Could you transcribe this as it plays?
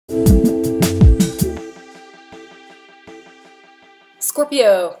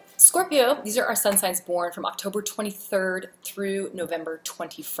Scorpio. Scorpio, these are our sun signs born from October 23rd through November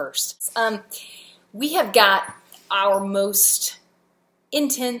 21st. We have got our most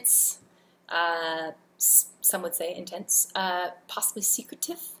intense, some would say intense, possibly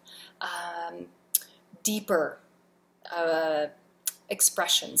secretive, deeper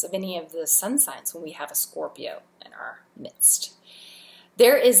expressions of any of the sun signs when we have a Scorpio in our midst.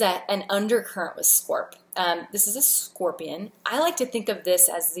 There is an undercurrent with Scorp. This is a scorpion. I like to think of this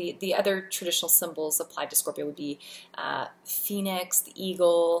as the other traditional symbols applied to Scorpio would be phoenix, the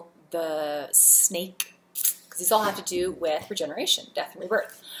eagle, the snake, because these all have to do with regeneration, death, and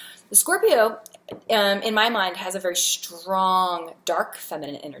rebirth. The Scorpio, in my mind, has a very strong, dark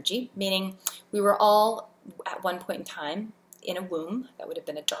feminine energy, meaning we were all at one point in time in a womb. That would have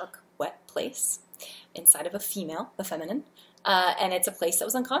been a dark, wet place inside of a female, the feminine. And it's a place that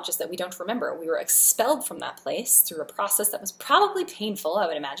was unconscious, that we don't remember. We were expelled from that place through a process that was probably painful, I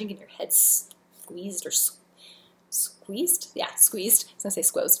would imagine, getting your head squeezed or squeezed? Yeah, squeezed. I was going to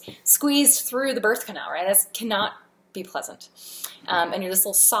say squozed. Squeezed through the birth canal, right? That cannot be pleasant. And you're this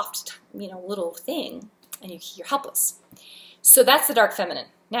little soft, little thing, and you're helpless. So that's the dark feminine.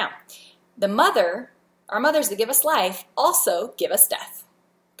 Now, our mothers that give us life also give us death.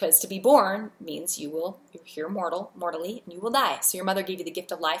 Because to be born means you're here mortally, and you will die. So your mother gave you the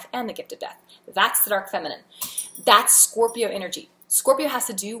gift of life and the gift of death. That's the dark feminine. That's Scorpio energy. Scorpio has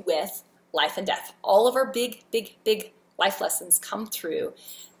to do with life and death. All of our big, big, big life lessons come through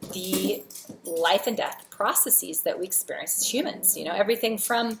the life and death processes that we experience as humans. Everything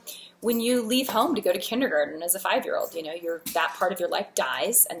from when you leave home to go to kindergarten as a 5-year-old, that part of your life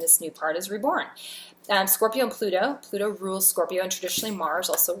dies and this new part is reborn. Scorpio and Pluto. Pluto rules Scorpio, and traditionally Mars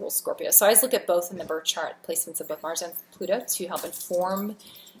also rules Scorpio. So I always look at both in the birth chart, placements of both Mars and Pluto to help inform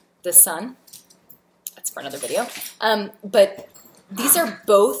the sun. That's for another video. But these are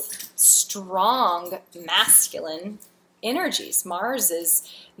both strong masculine energies. Mars is,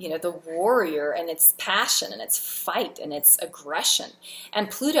 the warrior, and its passion, and its fight, and its aggression. And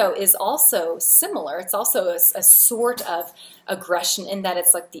Pluto is also similar. It's also a sort of aggression in that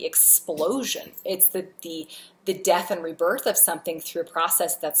it's like the explosion. It's the death and rebirth of something through a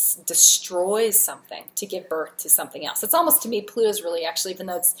process that destroys something to give birth to something else. It's almost, to me, Pluto's really actually, even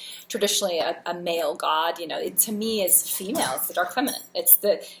though it's traditionally a male god, it to me is female. It's the dark feminine. It's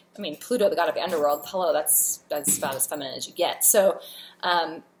Pluto, the god of the underworld. Hello, that's about as feminine as you get. So,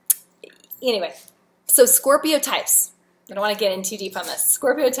 anyway, so Scorpio types. I don't want to get in too deep on this.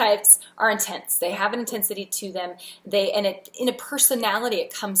 Scorpio types are intense. They have an intensity to them. In a personality,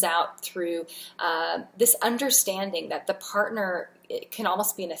 it comes out through this understanding that the partner can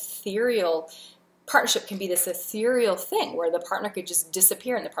almost be an ethereal. Partnership can be this ethereal thing where the partner could just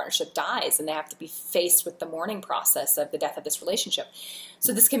disappear and the partnership dies, and they have to be faced with the mourning process of the death of this relationship.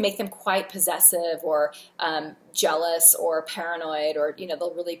 So this can make them quite possessive or jealous or paranoid, or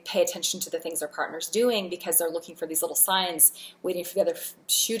they'll really pay attention to the things their partner's doing because they're looking for these little signs, waiting for the other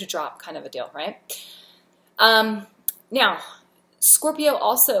shoe to drop, kind of a deal, right? Now, Scorpio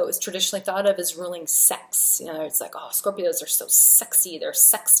also is traditionally thought of as ruling sex. It's like, oh, Scorpios are so sexy. They're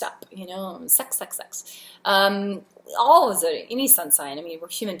sexed up, sex, sex, sex. All of any sun sign. We're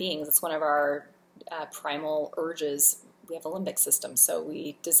human beings. It's one of our primal urges. We have a limbic system, so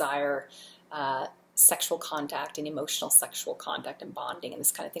we desire sexual contact and emotional sexual contact and bonding and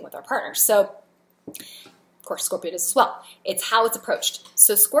this kind of thing with our partners. So, of course, Scorpio does as well. It's how it's approached.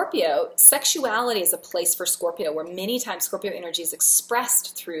 So Scorpio, sexuality is a place for Scorpio where many times Scorpio energy is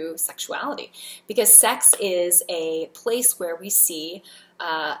expressed through sexuality, because sex is a place where we see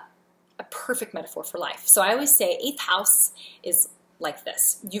a perfect metaphor for life. So I always say 8th house is like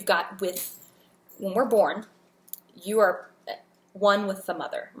this. You've got when we're born, you are one with the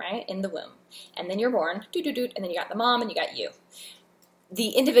mother, right, in the womb. And then you're born, and then you got the mom and you got you.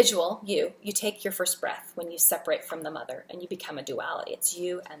 The individual, you take your first breath when you separate from the mother and you become a duality. It's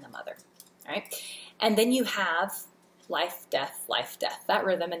you and the mother, right? And then you have life, death, that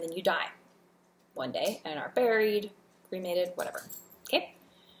rhythm, and then you die one day and are buried, cremated, whatever, okay?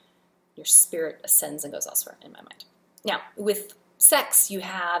 Your spirit ascends and goes elsewhere, in my mind. Now, with sex, you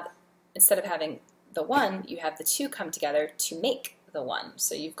have, instead of having the one, you have the two come together to make the one.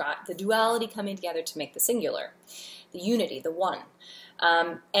 So you've got the duality coming together to make the singular, the unity, the one.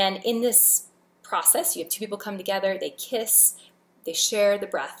 And in this process, you have two people come together, they kiss, they share the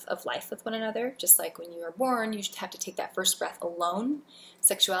breath of life with one another. Just like when you are born, you have to take that first breath alone.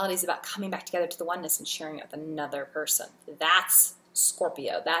 Sexuality is about coming back together to the oneness and sharing it with another person. That's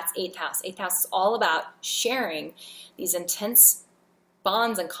Scorpio. That's 8th house. 8th house is all about sharing these intense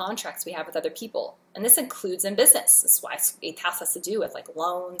bonds and contracts we have with other people. And this includes in business. That's why 8th house has to do with like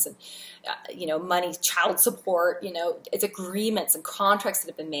loans and, money, child support, it's agreements and contracts that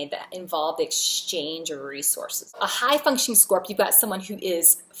have been made that involve the exchange of resources. A high functioning Scorpio, you've got someone who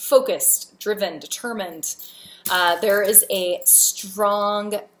is focused, driven, determined. There is a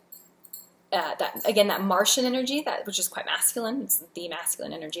strong that Martian energy, which is quite masculine, it's the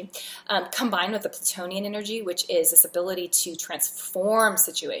masculine energy, combined with the Plutonian energy, which is this ability to transform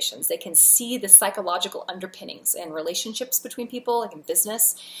situations. They can see the psychological underpinnings in relationships between people, like in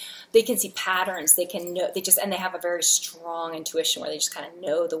business. They can see patterns. They can know. And they have a very strong intuition where they just kind of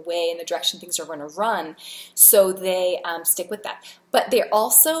know the way and the direction things are going to run. So they stick with that. But they're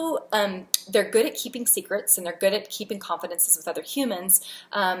also they're good at keeping secrets, and they're good at keeping confidences with other humans.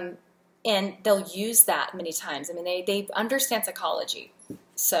 And they'll use that many times. I mean, they understand psychology,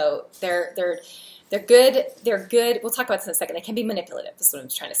 so they're good. They're good. We'll talk about this in a second. They can be manipulative. That's what I'm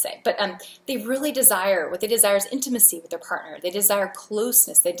trying to say. But they really what they desire is intimacy with their partner. They desire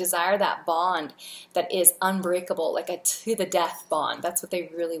closeness. They desire that bond that is unbreakable, like a to the death bond. That's what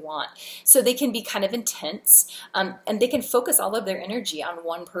they really want. So they can be kind of intense, and they can focus all of their energy on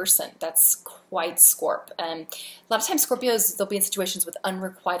one person. That's quite Scorp. A lot of times Scorpios, they'll be in situations with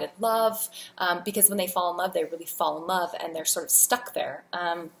unrequited love, because when they fall in love, they really fall in love, and they're sort of stuck there.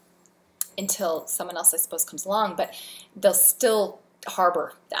 Until someone else, I suppose, comes along, but they'll still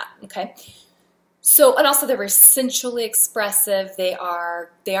harbor that, okay? So, and also they're very sensually expressive. They are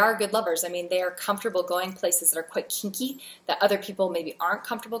good lovers. I mean, they are comfortable going places that are quite kinky that other people maybe aren't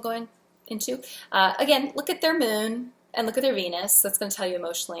comfortable going into. Again, look at their moon and look at their Venus. That's going to tell you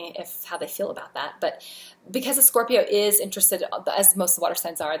emotionally how they feel about that. But because a Scorpio is interested, as most of the water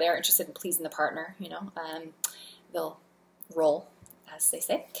signs are, they're interested in pleasing the partner, they'll roll, as they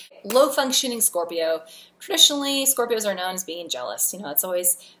say. Low functioning Scorpio. Traditionally, Scorpios are known as being jealous. It's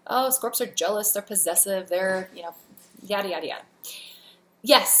always, oh, Scorps are jealous, they're possessive, they're, yada, yada, yada.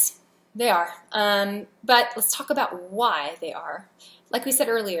 Yes, they are. But let's talk about why they are. Like we said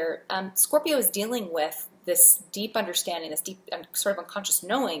earlier, Scorpio is dealing with this deep understanding, this deep sort of unconscious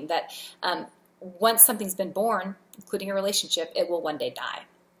knowing that once something's been born, including a relationship, it will one day die.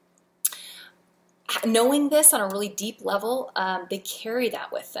 Knowing this on a really deep level, they carry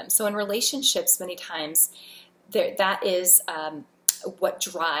that with them. So in relationships, many times, that is what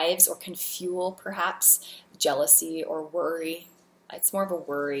drives or can fuel perhaps jealousy or worry. It's more of a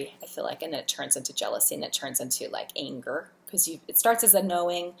worry, I feel like, and then it turns into jealousy, and then it turns into like anger, because it starts as a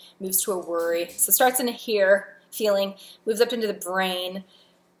knowing, moves to a worry. So it starts in here, feeling, moves up into the brain,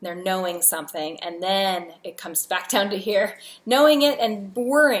 they're knowing something, and then it comes back down to here, knowing it and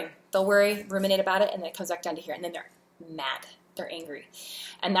worrying. They'll worry, ruminate about it, and then it comes back down to here, and then they're mad, they're angry.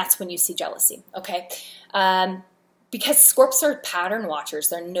 And that's when you see jealousy, okay? Because Scorps are pattern watchers.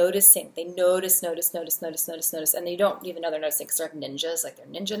 They're noticing. They notice, and they don't even know they're noticing because they're ninjas, like they're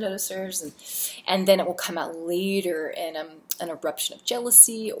ninja noticers, and then it will come out later in an eruption of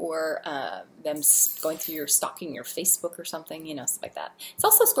jealousy, or them going through stalking your Facebook or something, stuff like that. It's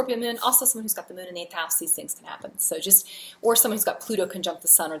also Scorpio moon, also someone who's got the moon in 8th house. These things can happen. So or someone who's got Pluto conjunct the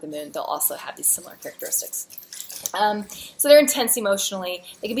sun or the moon, they'll also have these similar characteristics. So they're intense emotionally.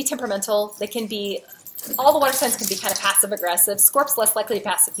 They can be temperamental. They can be. All the water signs can be kind of passive-aggressive. Scorp's less likely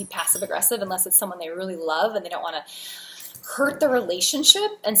to be passive-aggressive unless it's someone they really love and they don't want to hurt the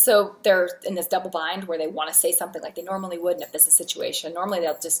relationship. And so they're in this double bind where they want to say something like they normally would in a business situation. Normally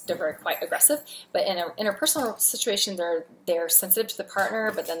they're very quite aggressive, but in an interpersonal situation, they're sensitive to the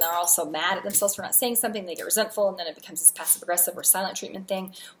partner, but then they're also mad at themselves for not saying something. They get resentful, and then it becomes this passive-aggressive or silent treatment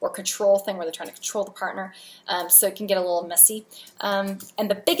thing or control thing where they're trying to control the partner. So it can get a little messy. And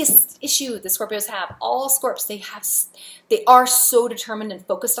the biggest issue the Scorpios have, all Scorps, they are so determined and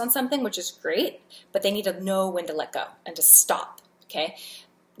focused on something, which is great, but they need to know when to let go and to stop, okay?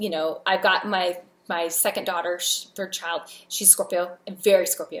 I've got my second daughter, third child, she's Scorpio, and very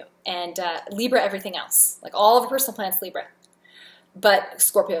Scorpio, and Libra everything else. Like all of her personal planets Libra, but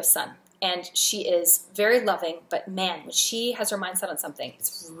Scorpio Sun. And she is very loving, but man, when she has her mindset on something,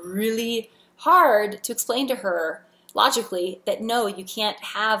 it's really hard to explain to her logically that no, you can't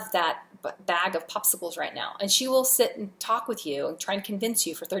have that bag of popsicles right now. And she will sit and talk with you and try and convince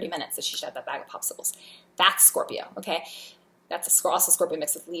you for 30 minutes that she should have that bag of popsicles. That's Scorpio, okay? That's also Scorpio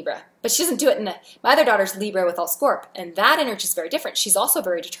mixed with Libra. But she doesn't do it my other daughter's Libra with all Scorp, and that energy is very different. She's also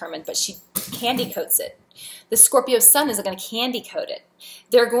very determined, but she candy coats it. The Scorpio Sun isn't going to candy coat it.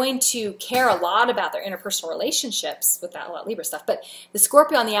 They're going to care a lot about their interpersonal relationships with that a lot of Libra stuff, but the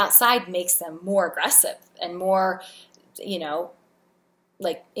Scorpio on the outside makes them more aggressive and more,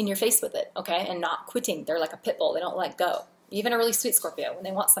 like in your face with it, okay? And not quitting. They're like a pit bull. They don't let go. even a really sweet Scorpio. When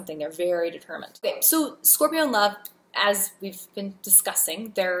they want something, they're very determined. Okay, so Scorpio in love, as we've been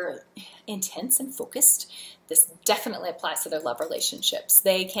discussing, they're intense and focused. This definitely applies to their love relationships.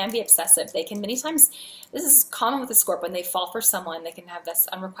 They can be obsessive. They can many times, this is common with the Scorpio, when they fall for someone, they can have this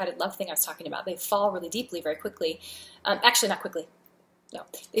unrequited love thing I was talking about. They fall really deeply very quickly. Actually, not quickly. No,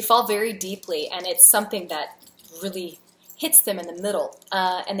 they fall very deeply, and it's something that really hits them in the middle,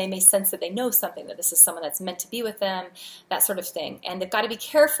 and they may sense that they know something, that this is someone that's meant to be with them, that sort of thing. And they've got to be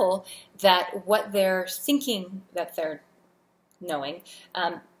careful that what they're thinking that they're knowing,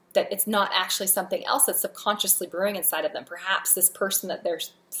 that it's not actually something else that's subconsciously brewing inside of them. Perhaps this person that they're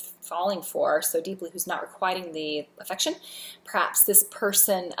falling for so deeply, who's not requiting the affection, perhaps this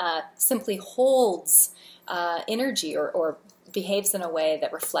person simply holds energy or behaves in a way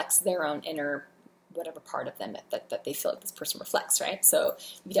that reflects their own inner whatever part of them that they feel like this person reflects, right? So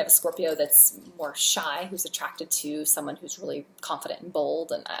you'd have a Scorpio that's more shy, who's attracted to someone who's really confident and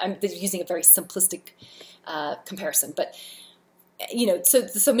bold, and I'm using a very simplistic comparison, but you know,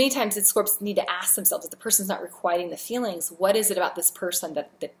 so many times the Scorpios need to ask themselves, if the person's not requiting the feelings, what is it about this person that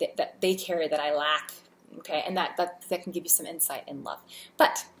they carry that I lack? Okay, and that can give you some insight in love.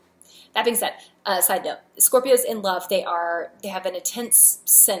 But that being said, side note, Scorpios in love, they have an intense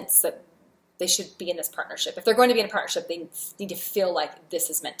sense that they should be in this partnership. If they're going to be in a partnership, they need to feel like this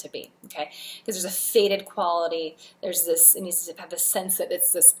is meant to be, okay? Because there's a fated quality. There's this, it needs to have the sense that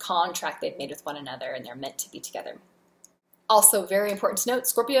it's this contract they've made with one another and they're meant to be together. Also, very important to note,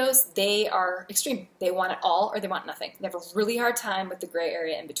 Scorpios, they are extreme. They want it all or they want nothing. They have a really hard time with the gray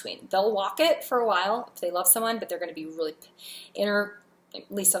area in between. They'll walk it for a while if they love someone, but they're going to be really at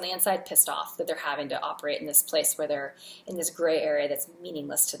least on the inside, pissed off that they're having to operate in this place where they're in this gray area that's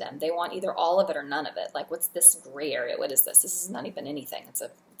meaningless to them. They want either all of it or none of it. Like, what's this gray area? What is this? This is not even anything.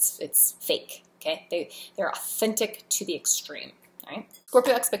 It's fake, okay? They're authentic to the extreme, all right?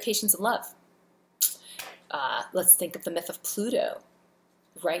 Scorpio expectations in love. Let's think of the myth of Pluto,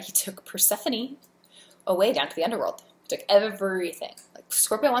 right? He took Persephone away down to the underworld. He took everything. Like,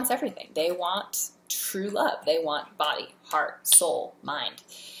 Scorpio wants everything. They want true love. They want body, heart, soul, mind.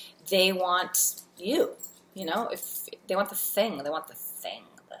 They want you, you know, if they want the thing,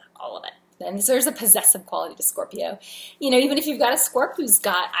 all of it. And there's a possessive quality to Scorpio. You know, even if you've got a Scorp who's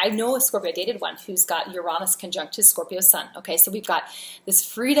got, I know a Scorpio, I dated one who's got Uranus conjunct his Scorpio sun. Okay, so we've got this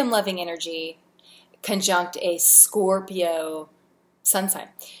freedom-loving energy conjunct a Scorpio sun sign.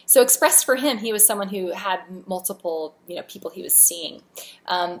 So expressed for him, he was someone who had multiple, you know, people he was seeing.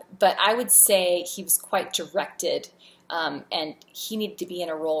 But I would say he was quite directed, and he needed to be in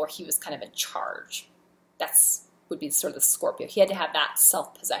a role where he was kind of in charge. That's would be sort of the Scorpio. He had to have that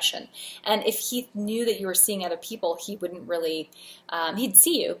self-possession. And if he knew that you were seeing other people, he wouldn't really, he'd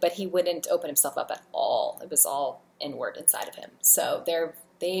see you, but he wouldn't open himself up at all. It was all inward inside of him. So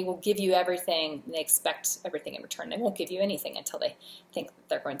they will give you everything, and they expect everything in return. They won't give you anything until they think that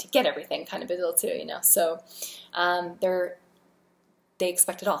they're going to get everything, kind of a deal too, you know. So they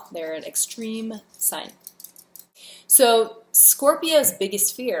expect it all. They're an extreme sign. So Scorpio's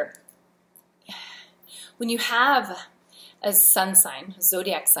biggest fear, when you have a sun sign, a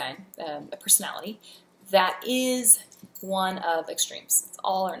zodiac sign, a personality, that is one of extremes. It's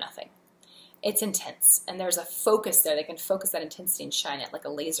all or nothing. It's intense, and there's a focus there. They can focus that intensity and shine it like a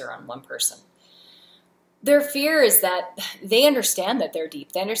laser on one person. Their fear is that they understand that they're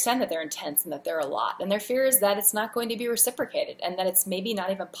deep. They understand that they're intense and that they're a lot. And their fear is that it's not going to be reciprocated, and that it's maybe not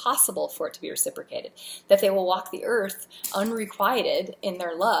even possible for it to be reciprocated. That they will walk the earth unrequited in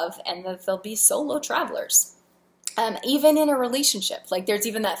their love, and that they'll be solo travelers. Even in a relationship. Like, there's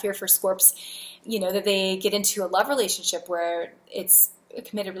even that fear for Scorps, you know, that they get into a love relationship where it's a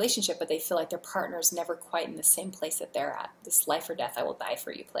committed relationship, but they feel like their partner is never quite in the same place that they're at. This life or death, I will die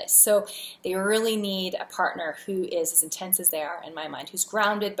for you place. So they really need a partner who is as intense as they are, in my mind, who's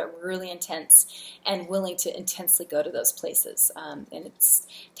grounded but really intense and willing to intensely go to those places. And it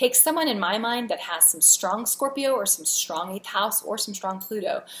takes someone, in my mind, that has some strong Scorpio or some strong 8th house or some strong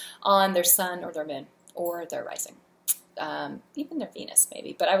Pluto on their sun or their moon or their rising. Even their Venus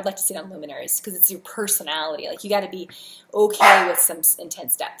maybe, but I would like to see it on luminaries because it's your personality. Like, you got to be okay with some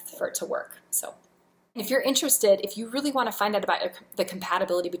intense depth for it to work. So if you're interested, if you really want to find out about the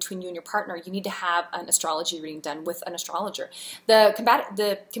compatibility between you and your partner, you need to have an astrology reading done with an astrologer. The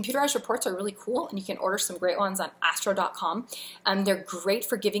computerized reports are really cool, and you can order some great ones on Astro.com. They're great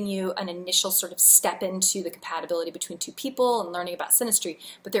for giving you an initial sort of step into the compatibility between two people and learning about synastry,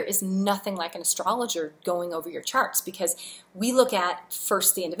 but there is nothing like an astrologer going over your charts, because we look at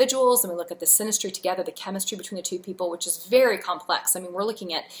first the individuals, and we look at the synastry together, the chemistry between the two people, which is very complex. I mean, we're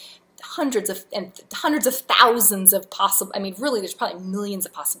looking at hundreds of thousands of possible, I mean, really, there's probably millions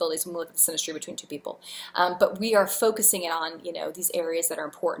of possibilities when we look at the synastry between two people. But we are focusing it on, you know, these areas that are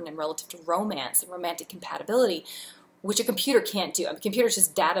important and relative to romance and romantic compatibility, which a computer can't do. I mean, computers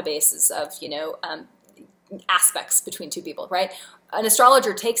just databases of, you know, aspects between two people, right? An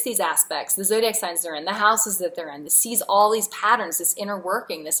astrologer takes these aspects, the zodiac signs they're in, the houses that they're in, sees all these patterns, this inner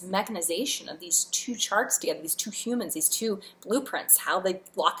working, this mechanization of these two charts together, these two humans, these two blueprints, how they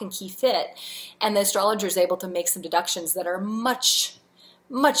lock and key fit. And the astrologer is able to make some deductions that are much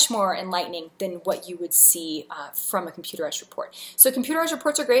more enlightening than what you would see from a computerized report. So computerized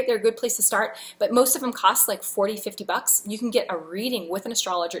reports are great. They're a good place to start, but most of them cost like 40, 50 bucks. You can get a reading with an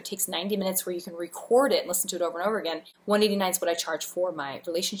astrologer. It takes 90 minutes where you can record it and listen to it over and over again. $189 is what I charge for my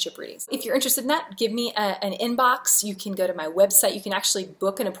relationship readings. If you're interested in that, give me an inbox. You can go to my website. You can actually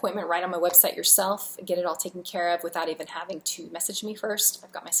book an appointment right on my website yourself, get it all taken care of without even having to message me first.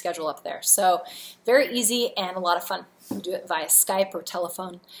 I've got my schedule up there. So very easy and a lot of fun. You do it via Skype or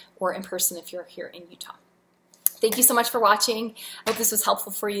telephone or in person if you're here in Utah. Thank you so much for watching. I hope this was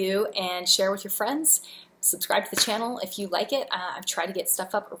helpful for you, and share with your friends. Subscribe to the channel if you like it. I've tried to get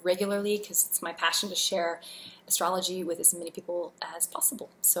stuff up regularly because it's my passion to share astrology with as many people as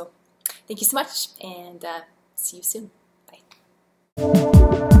possible. So thank you so much, and see you soon.